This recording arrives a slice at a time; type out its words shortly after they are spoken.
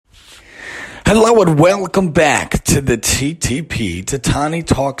Hello and welcome back to the TTP, to Tani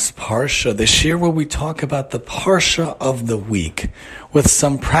Talks Parsha, the shir where we talk about the Parsha of the week with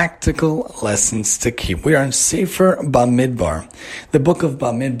some practical lessons to keep. We are in Sefer Bamidbar, the book of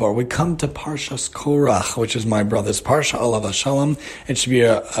Bamidbar. We come to Parshas Korach, which is my brother's Parsha, Alav Hashalom. It should be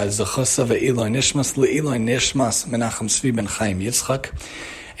a Zechus Ve'iloi Nishmas, Le'iloi Nishmas, Menachem Tzvi ben Chaim Yitzchak.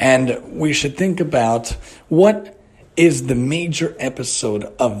 And we should think about what is the major episode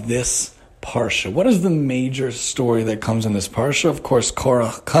of this Parsha. What is the major story that comes in this Parsha? Of course,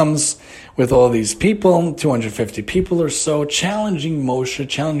 Korach comes with all these people, 250 people or so, challenging Moshe,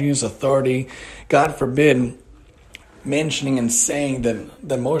 challenging his authority, God forbid, mentioning and saying that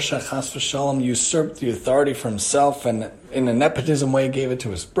Moshe Chas v'Shalom usurped the authority for himself and in a nepotism way gave it to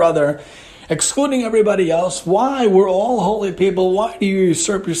his brother, excluding everybody else. Why? We're all holy people. Why do you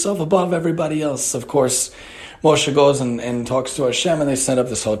usurp yourself above everybody else? Of course, Moshe goes and talks to Hashem, and they set up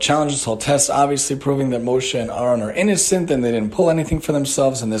this whole challenge, this whole test, obviously proving that Moshe and Aaron are innocent and they didn't pull anything for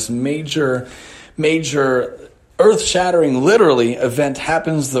themselves. And this major earth-shattering, literally, event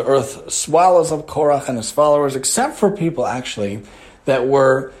happens. The earth swallows up Korach and his followers, except for people, actually, that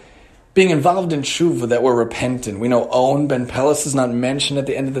were being involved in tshuva, that were repentant. We know On ben Pelas is not mentioned at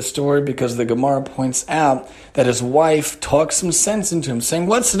the end of the story because the Gemara points out that his wife talks some sense into him, saying,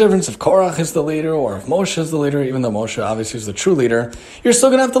 what's the difference if Korach is the leader or if Moshe is the leader? Even though Moshe obviously is the true leader, you're still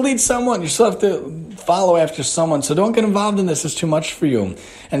going to have to lead someone. You still have to follow after someone. So don't get involved in this. It's too much for you.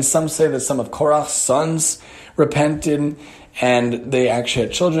 And some say that some of Korach's sons repented, and they actually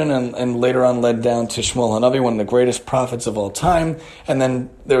had children, and later on led down to Shmuel HaNavi, one of the greatest prophets of all time. And then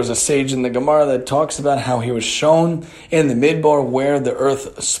there was a sage in the Gemara that talks about how he was shown in the Midbar where the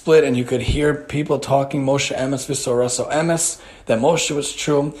earth split, and you could hear people talking, Moshe emes v'soraso emes, that Moshe was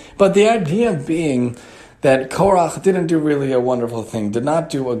true. But the idea being that Korach didn't do really a wonderful thing, did not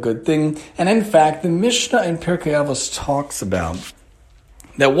do a good thing. And in fact, the Mishnah in Pirkei Avos talks about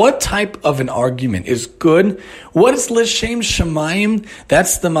that what type of an argument is good? What is L'Shem Shemayim?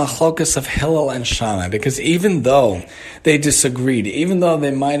 That's the machlokas of Hillel and Shammai, because even though they disagreed, even though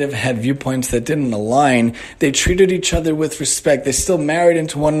they might have had viewpoints that didn't align, they treated each other with respect. They still married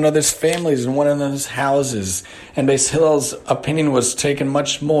into one another's families and one another's houses. And Beis Hillel's opinion was taken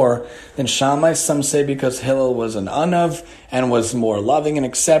much more than Shammai. Some say because Hillel was an Anav and was more loving and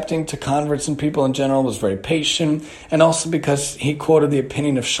accepting to converts and people in general, was very patient, and also because he quoted the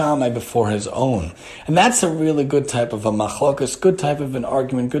opinion of Shammai before his own. And that's a really good type of a machlokas, good type of an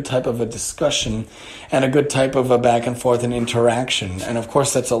argument, good type of a discussion, and a good type of a back and forth and interaction. And of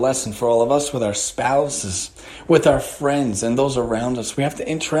course, that's a lesson for all of us with our spouses, with our friends, and those around us. We have to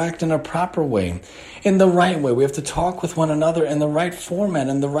interact in a proper way, in the right way. We have to talk with one another in the right format,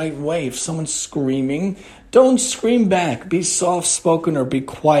 in the right way. If someone's screaming, don't scream back. Be soft-spoken or be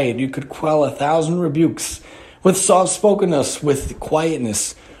quiet. You could quell 1,000 rebukes with soft-spokenness, with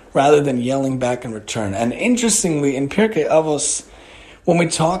quietness, rather than yelling back in return. And interestingly, in Pirkei Avos, when we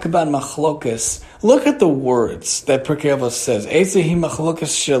talk about machlokas, look at the words that Pirkei Avos says. Ezehi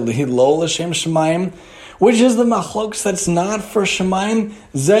machlokas sheli lo l'shem shemayim. Which is the machlokas that's not for shemayim?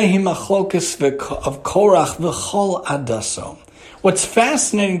 Zehi machlokas of Korach v'chol adaso. What's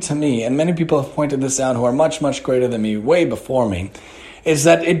fascinating to me, and many people have pointed this out who are much, much greater than me, way before me, is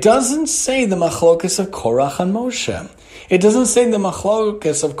that it doesn't say the machlokas of Korach and Moshe. It doesn't say the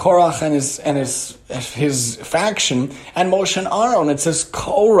machlokas of Korach and his faction and Moshe and Aaron. It says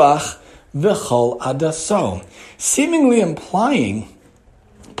Korach v'chol adaso, seemingly implying,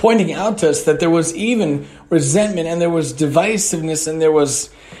 pointing out to us that there was even resentment and there was divisiveness and there was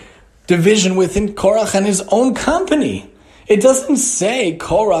division within Korach and his own company. It doesn't say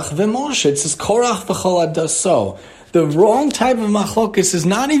Korach v'Moshe. It says Korach v'chol adaso. The wrong type of machlokas is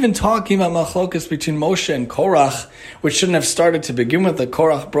not even talking about machlokas between Moshe and Korach, which shouldn't have started to begin with. That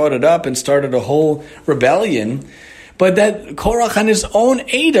Korach brought it up and started a whole rebellion. But that Korach and his own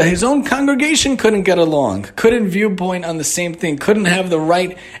Ada, his own congregation couldn't get along, couldn't viewpoint on the same thing, couldn't have the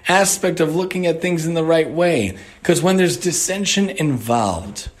right aspect of looking at things in the right way. Because when there's dissension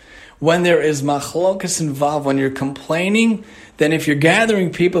involved, when there is machlokas involved, when you're complaining, then if you're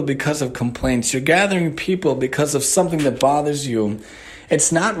gathering people because of complaints, you're gathering people because of something that bothers you,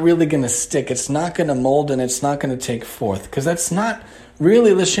 it's not really going to stick, it's not going to mold, and it's not going to take forth. Because that's not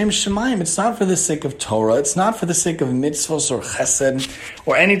really l'shem shemayim. It's not for the sake of Torah. It's not for the sake of mitzvos or chesed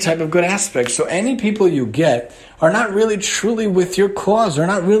or any type of good aspect. So any people you get are not really truly with your cause, are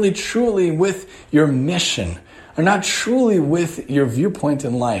not really truly with your mission, are not truly with your viewpoint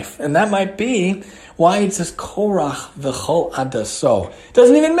in life. And that might be why it says Korach v'chol adaso. It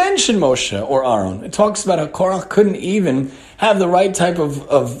doesn't even mention Moshe or Aaron. It talks about how Korach couldn't even have the right type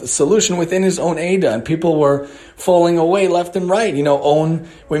of solution within his own Ada, and people were falling away left and right. On,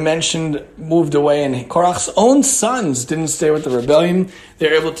 we mentioned, moved away, and Korach's own sons didn't stay with the rebellion.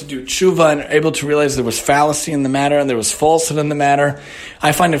 They're able to do tshuva and able to realize there was fallacy in the matter and there was falsehood in the matter.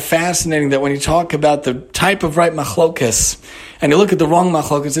 I find it fascinating that when you talk about the type of right machlokes, and you look at the wrong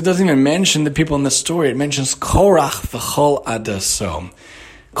machlokes, it doesn't even mention the people in the story. It mentions Korach v'chol adaso.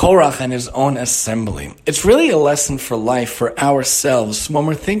 Korach and his own assembly. It's really a lesson for life for ourselves when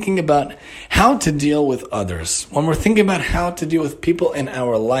we're thinking about how to deal with others, when we're thinking about how to deal with people in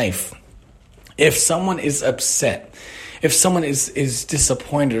our life. If someone is upset, if someone is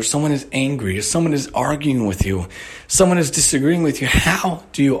disappointed, or someone is angry, or someone is arguing with you, someone is disagreeing with you, how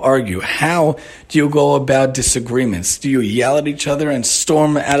do you argue? How do you go about disagreements? Do you yell at each other and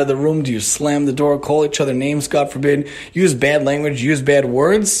storm out of the room? Do you slam the door, call each other names, God forbid, use bad language, use bad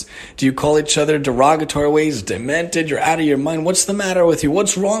words? Do you call each other derogatory ways, demented, you're out of your mind? What's the matter with you?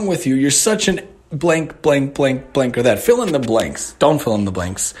 What's wrong with you? You're such an blank, blank, blank, blank, or that. Fill in the blanks. Don't fill in the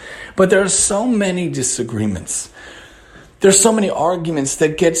blanks. But there are so many disagreements. There's so many arguments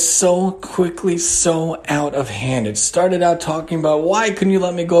that get so quickly so out of hand. It started out talking about, why couldn't you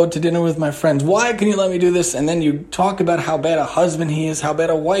let me go to dinner with my friends? Why couldn't you let me do this? And then you talk about how bad a husband he is, how bad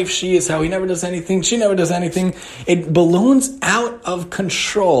a wife she is, how he never does anything, she never does anything. It balloons out of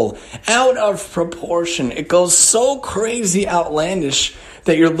control, out of proportion. It goes so crazy outlandish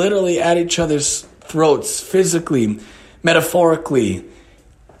that you're literally at each other's throats, physically, metaphorically,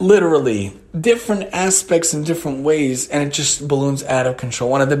 literally, different aspects in different ways, and it just balloons out of control.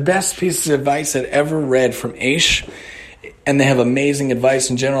 One of the best pieces of advice I've ever read from Aish, and they have amazing advice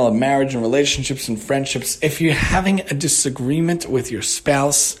in general of marriage and relationships and friendships. If you're having a disagreement with your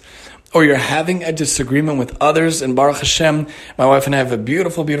spouse, or you're having a disagreement with others, and Baruch Hashem, my wife and I have a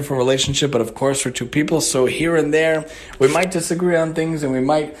beautiful, beautiful relationship, but of course we're two people, so here and there, we might disagree on things, and we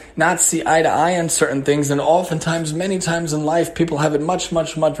might not see eye to eye on certain things, and oftentimes, many times in life, people have it much,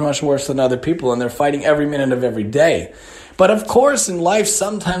 much, much, much worse than other people, and they're fighting every minute of every day. But of course, in life,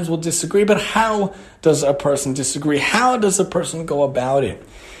 sometimes we'll disagree, but how does a person disagree? How does a person go about it?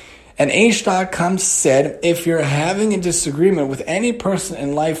 And Aish.com said, if you're having a disagreement with any person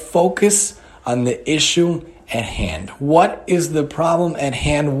in life, focus on the issue at hand. What is the problem at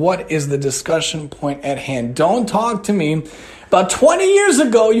hand? What is the discussion point at hand? Don't talk to me. About 20 years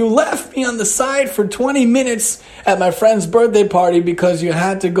ago, you left me on the side for 20 minutes at my friend's birthday party because you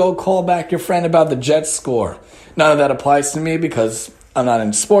had to go call back your friend about the Jets score. None of that applies to me because I'm not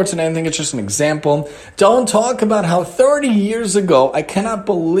in sports and anything. It's just an example. Don't talk about how 30 years ago, I cannot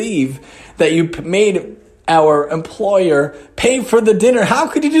believe that you made our employer pay for the dinner. How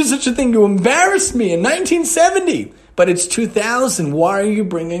could you do such a thing? You embarrassed me in 1970. But it's 2000. Why are you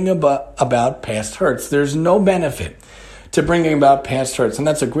bringing about past hurts? There's no benefit to bringing about past hurts. And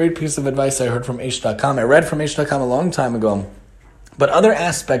that's a great piece of advice I heard from Aish.com. I read from Aish.com a long time ago. But other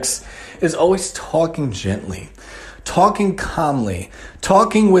aspects is always talking gently, talking calmly,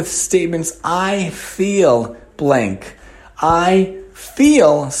 talking with statements, I feel blank. I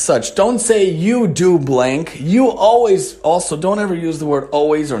feel such. Don't say you do blank. You always, also don't ever use the word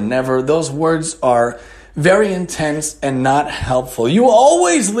always or never. Those words are very intense and not helpful. You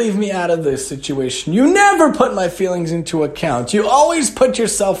always leave me out of this situation. You never put my feelings into account. You always put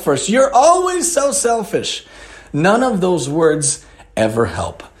yourself first. You're always so selfish. None of those words ever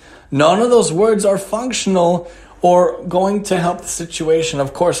help. None of those words are functional or going to help the situation.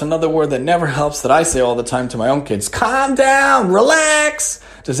 Of course, another word that never helps that I say all the time to my own kids, calm down, relax.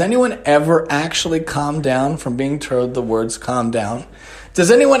 Does anyone ever actually calm down from being told the words calm down?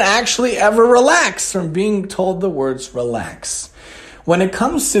 Does anyone actually ever relax from being told the words relax? When it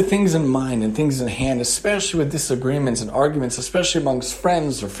comes to things in mind and things in hand, especially with disagreements and arguments, especially amongst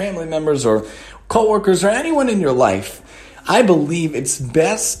friends or family members or coworkers or anyone in your life, I believe it's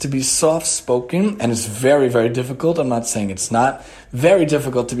best to be soft-spoken, and it's very, very difficult. I'm not saying it's not. Very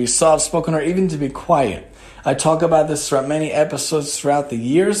difficult to be soft-spoken or even to be quiet. I talk about this throughout many episodes throughout the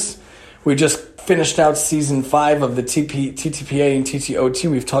years. We just finished out season 5 of the TTPA and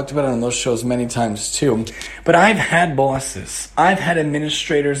TTOT. We've talked about it on those shows many times too. But I've had bosses. I've had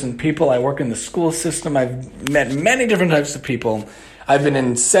administrators and people. I work in the school system. I've met many different types of people. I've been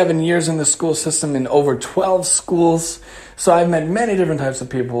in 7 years in the school system in over 12 schools. So I've met many different types of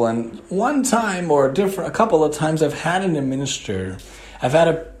people. And one time or a couple of times I've had an administrator. I've had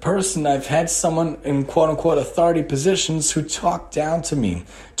a person, I've had someone in quote-unquote authority positions who talked down to me,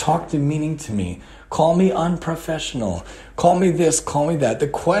 talked demeaning to me, call me unprofessional, call me this, call me that. The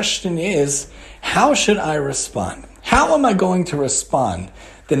question is, how should I respond? How am I going to respond?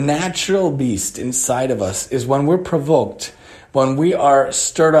 The natural beast inside of us is when we're provoked when we are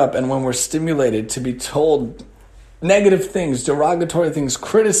stirred up and when we're stimulated to be told negative things, derogatory things,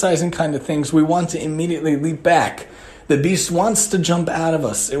 criticizing kind of things, we want to immediately leap back. The beast wants to jump out of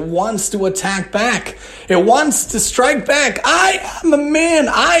us. It wants to attack back. It wants to strike back. I am a man.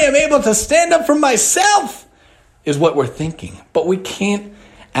 I am able to stand up for myself, is what we're thinking. But we can't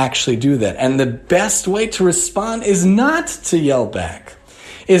actually do that. And the best way to respond is not to yell back,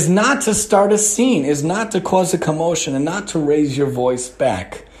 is not to start a scene, is not to cause a commotion, and not to raise your voice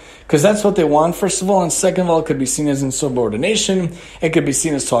back. Because that's what they want, first of all. And second of all, it could be seen as insubordination. It could be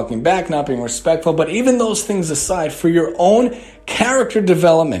seen as talking back, not being respectful. But even those things aside, for your own character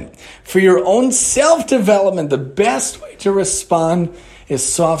development, for your own self-development, the best way to respond is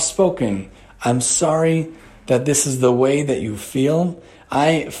soft-spoken. I'm sorry that this is the way that you feel.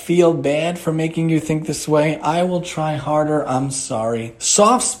 I feel bad for making you think this way. I will try harder. I'm sorry.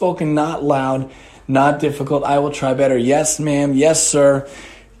 Soft-spoken, not loud, not difficult. I will try better. Yes, ma'am. Yes, sir.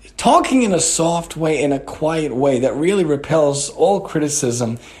 Talking in a soft way, in a quiet way, that really repels all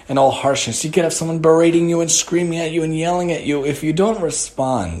criticism and all harshness. You could have someone berating you and screaming at you and yelling at you. If you don't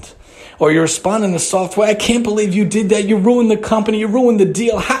respond, or you respond in a soft way, I can't believe you did that. You ruined the company. You ruined the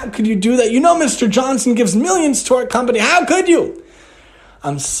deal. How could you do that? You know Mr. Johnson gives millions to our company. How could you?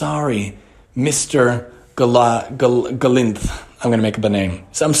 I'm sorry, Mr. Galinth. I'm going to make up a name.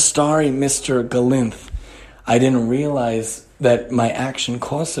 So I'm sorry, Mr. Galinth. I didn't realize that my action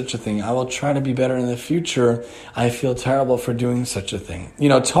caused such a thing. I will try to be better in the future. I feel terrible for doing such a thing.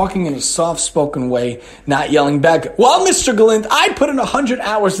 Talking in a soft-spoken way, not yelling back. Well, Mr. Galinth, I put in 100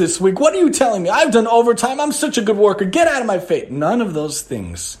 hours this week. What are you telling me? I've done overtime. I'm such a good worker. Get out of my face. None of those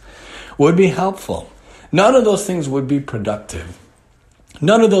things would be helpful. None of those things would be productive.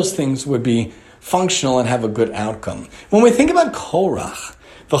 None of those things would be functional and have a good outcome. When we think about Korach,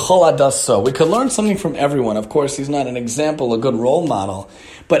 V'chol adaso, we could learn something from everyone. Of course, he's not an example, a good role model.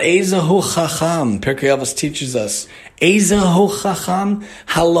 But Ezahu Chacham, Pirkei Avos teaches us, Ezahu Chacham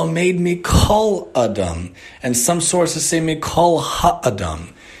halomed mikol Adam. And some sources say mikol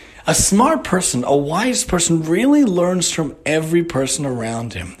ha'adam. A smart person, a wise person, really learns from every person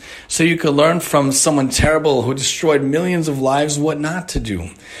around him. So you could learn from someone terrible who destroyed millions of lives what not to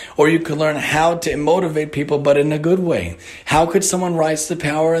do. Or you could learn how to motivate people, but in a good way. How could someone rise to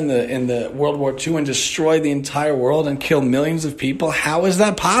power in the World War II and destroy the entire world and kill millions of people? How is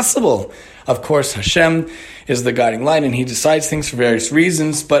that possible? Of course, Hashem is the guiding light, and he decides things for various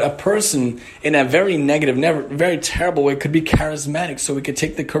reasons, but a person in a very negative, very terrible way could be charismatic, so we could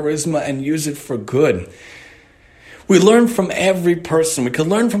take the charisma and use it for good. We learn from every person. We could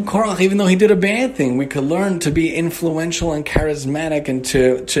learn from Korach, even though he did a bad thing. We could learn to be influential and charismatic and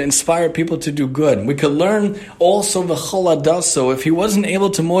to inspire people to do good. We could learn also v'chol adaso. If he wasn't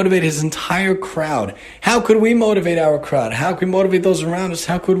able to motivate his entire crowd, how could we motivate our crowd? How could we motivate those around us?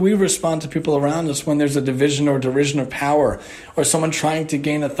 How could we respond to people around us when there's a division or derision of power, or someone trying to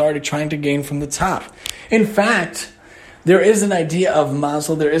gain authority, trying to gain from the top? In fact, there is an idea of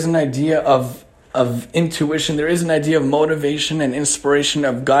mazel, there is an idea of intuition, there is an idea of motivation and inspiration,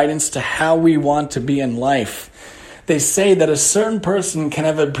 of guidance to how we want to be in life. They say that a certain person can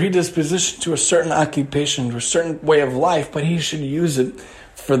have a predisposition to a certain occupation, to a certain way of life, but he should use it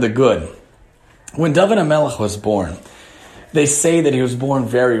for the good. When David HaMelech was born, they say that he was born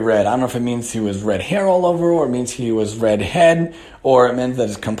very red. I don't know if it means he was red hair all over, or it means he was red head, or it meant that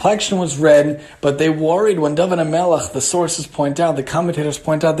his complexion was red. But they worried when David HaMelech, the sources point out, the commentators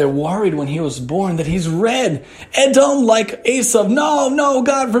point out, they're worried when he was born that he's red. Edom, like Esav. No,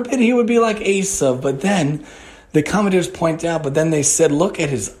 God forbid he would be like Esav. But then, the commentators point out, but then they said, look at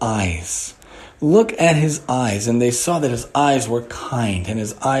his eyes. Look at his eyes. And they saw that his eyes were kind, and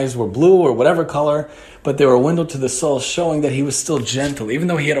his eyes were blue or whatever color, but they were a window to the soul, showing that he was still gentle. Even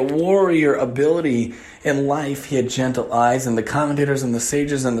though he had a warrior ability in life, he had gentle eyes. And the commentators and the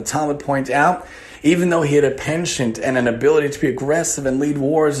sages and the Talmud point out, even though he had a penchant and an ability to be aggressive and lead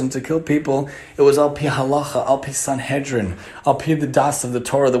wars and to kill people, it was al pi halacha, al pi Sanhedrin, al pi the das of the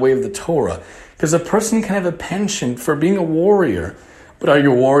Torah, the way of the Torah. Because a person can have a penchant for being a warrior, but are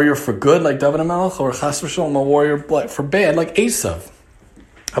you a warrior for good like David HaMelech, or chas v'sholom a warrior for bad like Esav?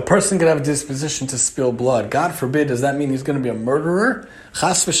 A person could have a disposition to spill blood. God forbid, does that mean he's going to be a murderer?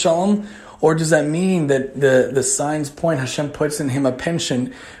 Chas v'sholom? Or does that mean that the signs point, Hashem puts in him a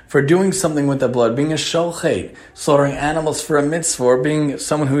penchant for doing something with the blood, being a shochet, slaughtering animals for a mitzvah, or being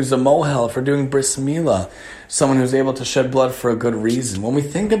someone who's a mohel for doing bris milah, someone who's able to shed blood for a good reason. When we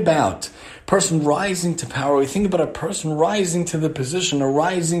think about a person rising to power, we think about a person rising to the position or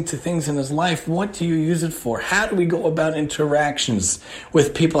rising to things in his life. What do you use it for? How do we go about interactions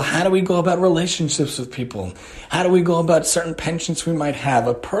with people? How do we go about relationships with people? How do we go about certain penchants we might have?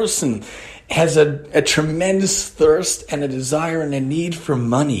 A person has a tremendous thirst and a desire and a need for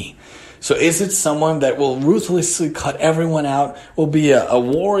money. So is it someone that will ruthlessly cut everyone out, will be a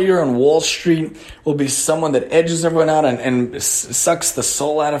warrior on Wall Street, will be someone that edges everyone out and sucks the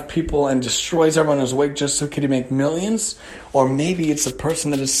soul out of people and destroys everyone in his wake just so he can make millions? Or maybe it's a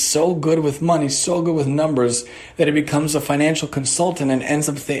person that is so good with money, so good with numbers, that he becomes a financial consultant and ends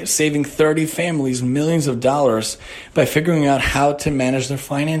up saving 30 families millions of dollars by figuring out how to manage their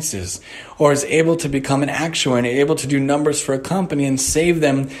finances. Or is able to become an actuary and able to do numbers for a company and save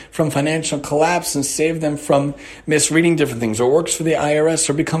them from financial collapse and save them from misreading different things, or works for the IRS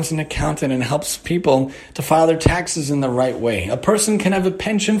or becomes an accountant and helps people to file their taxes in the right way. A person can have a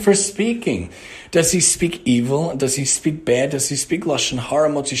penchant for speaking. Does he speak evil? Does he speak bad? Does he speak lashon hara,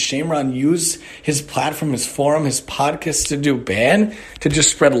 motzi shem ra, and use his platform, his forum, his podcast to do bad, to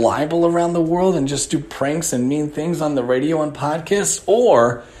just spread libel around the world and just do pranks and mean things on the radio and podcasts?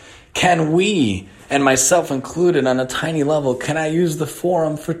 Or can we, and myself included on a tiny level, can I use the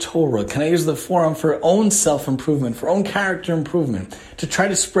forum for Torah? Can I use the forum for own self-improvement, for own character improvement, to try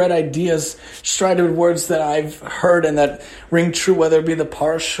to spread ideas, strided words that I've heard and that ring true, whether it be the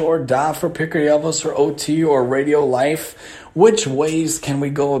Parsha or Daf or Pirkei Avos or OT or Radio Life? Which ways can we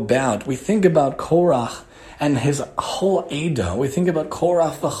go about? We think about Korach and his whole Ada. We think about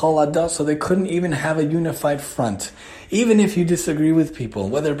Korach v'chol Ada, so they couldn't even have a unified front. Even if you disagree with people,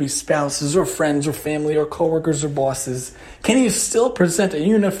 whether it be spouses or friends or family or coworkers or bosses, can you still present a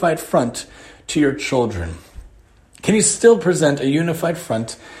unified front to your children? Can you still present a unified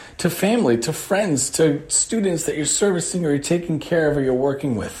front to family, to friends, to students that you're servicing or you're taking care of or you're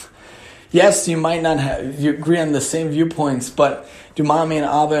working with? Yes, you might not you agree on the same viewpoints, but do mommy and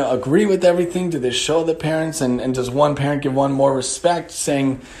Abba agree with everything? Do they show the parents? And does one parent give one more respect,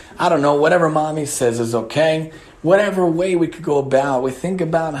 saying, I don't know, whatever mommy says is okay? Whatever way we could go about, we think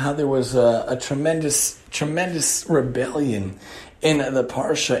about how there was a tremendous rebellion in the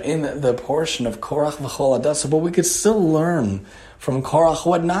Parsha, in the portion of Korach v'chol Hadasa, but we could still learn from Korach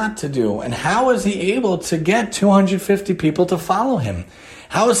what not to do. And how is he able to get 250 people to follow him?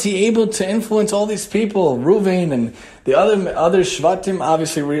 How is he able to influence all these people, Ruvain and the other Shvatim?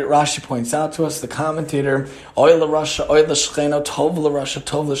 Obviously, Rashi points out to us, the commentator, Oy l'Rasha, Oy l'Shcheno, Tov l'Rasha,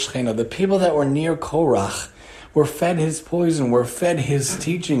 Tov l'Shcheno. The people that were near Korach were fed his poison, were fed his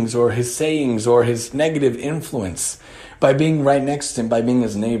teachings or his sayings or his negative influence by being right next to him, by being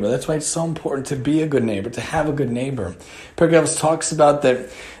his neighbor. That's why it's so important to be a good neighbor, to have a good neighbor. Pirkei Avos talks about that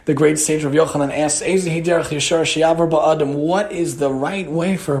the great sage of Yochanan asks, what is the right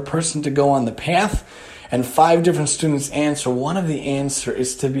way for a person to go on the path? And 5 different students answer. One of the answer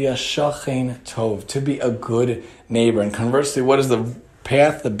is to be a shachen tov, to be a good neighbor. And conversely, what is the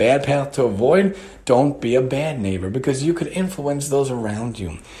path, the bad path to avoid? Don't be a bad neighbor, because you could influence those around you.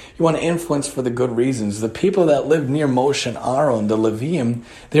 You want to influence for the good reasons. The people that lived near Moshe and Aaron, the Leviim,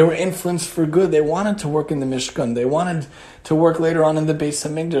 they were influenced for good. They wanted to work in the Mishkan. They wanted to work later on in the Beis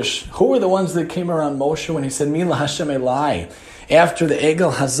HaMikdash. Who were the ones that came around Moshe when he said, Mila Hashem Elai? After the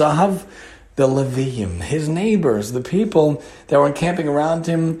Egel Hazahav, the Leviim, his neighbors, the people that were encamping around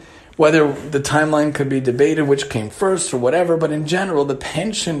him. Whether the timeline could be debated, which came first or whatever, but in general, the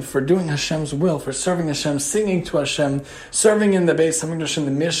penchant for doing Hashem's will, for serving Hashem, singing to Hashem, serving in the Beis HaMikdash, in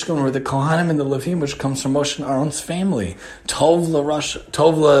the Mishkan, or the Kohanim and the Levim, which comes from Moshe and Aaron's family. Tov l'Tzadik,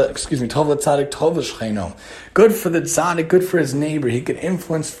 Tov l'Shcheno. Good for the Tzadik, good for his neighbor. He could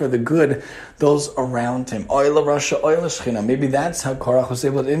influence for the good those around him. Oy l'Rasha, Oy l'Shchena. Maybe that's how Korach was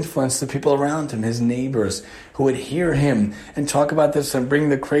able to influence the people around him, his neighbors, who would hear him and talk about this and bring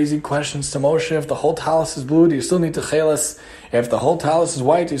the crazy questions to Moshe. If the whole talus is blue, do you still need techelas? If the whole talus is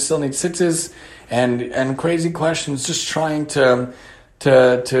white, do you still need tzitzis? And crazy questions, just trying to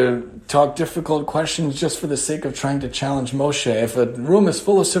talk difficult questions just for the sake of trying to challenge Moshe. If a room is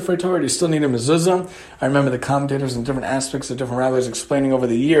full of Sifrei Torah, do you still need a mezuzah? I remember the commentators and different aspects of different rabbis explaining over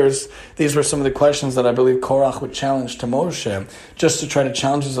the years. These were some of the questions that I believe Korach would challenge to Moshe, just to try to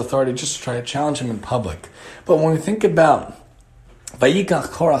challenge his authority, just to try to challenge him in public. But when we think about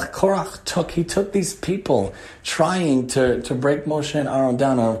Vayikach Korach, he took these people trying to break Moshe and Aaron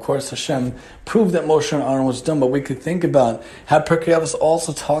down. And of course Hashem proved that Moshe and Aaron was dumb, but we could think about how Pirkei Avos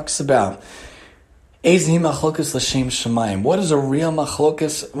also talks about Ezhi machlokas l'shem shamayim. What is a real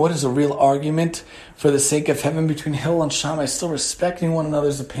machlokas? What is a real argument for the sake of heaven between Hillel and Shammai? Still respecting one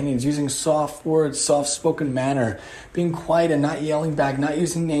another's opinions, using soft words, soft-spoken manner, being quiet and not yelling back, not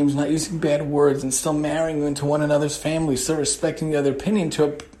using names, not using bad words, and still marrying into one another's families, still respecting the other opinion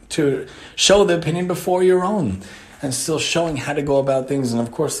to show the opinion before your own, and still showing how to go about things. And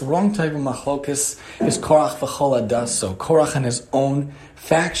of course, the wrong type of machlokas is Korach v'chol adaso. Korach and his own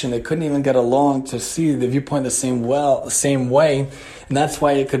faction, they couldn't even get along to see the viewpoint the same way, and that's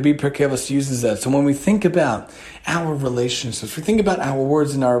why it could be Pirkei Avos uses that. So when we think about our relationships, we think about our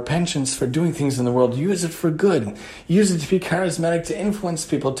words and our penchants for doing things in the world, use it for good. Use it to be charismatic, to influence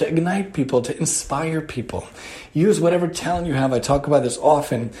people, to ignite people, to inspire people. Use whatever talent you have. I talk about this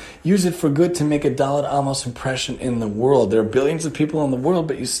often. Use it for good to make a Dalet Amos impression in the world. There are billions of people in the world,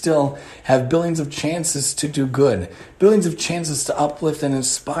 but you still have billions of chances to do good. Billions of chances to uplift and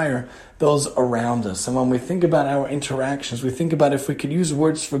inspire those around us. And when we think about our interactions, we think about if we could use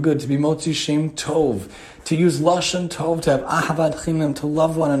words for good, to be motzi shem tov, to use lashon tov, to have ahavat chinam, to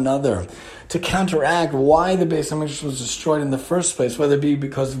love one another, to counteract why the Beis HaMikdash was destroyed in the first place, whether it be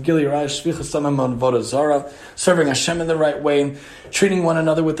because of Gilui Arayos, Shvichas Damim on Avodah Zarah, serving Hashem in the right way, treating one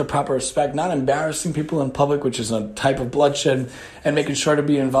another with the proper respect, not embarrassing people in public, which is a type of bloodshed, and making sure to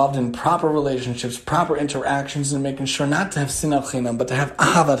be involved in proper relationships, proper interactions, and making sure not to have sinat chinam, but to have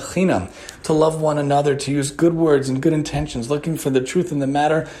ahavat chinam, to love one another, to use good words and good intentions, looking for the truth in the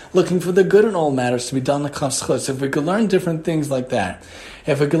matter, looking for the good in all matters, to be done l'chas chus. If we could learn different things like that,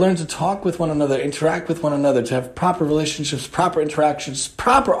 if we could learn to talk with one another, interact with one another, to have proper relationships, proper interactions,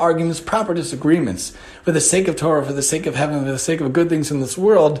 proper arguments, proper disagreements, for the sake of Torah, for the sake of heaven, for the sake of good things in this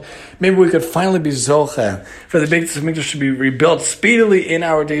world, maybe we could finally be zocheh, for the Beis HaMikdash to be rebuilt speedily in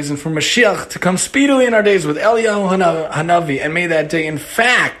our days, and for Mashiach to come speedily in our days with Eliyahu Hanavi, and may that day, in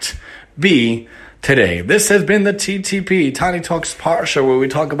fact, be today. This has been the TTP, Tani Talks Parsha, where we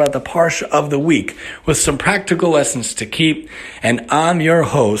talk about the Parsha of the week with some practical lessons to keep. And I'm your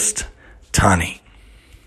host, Tani.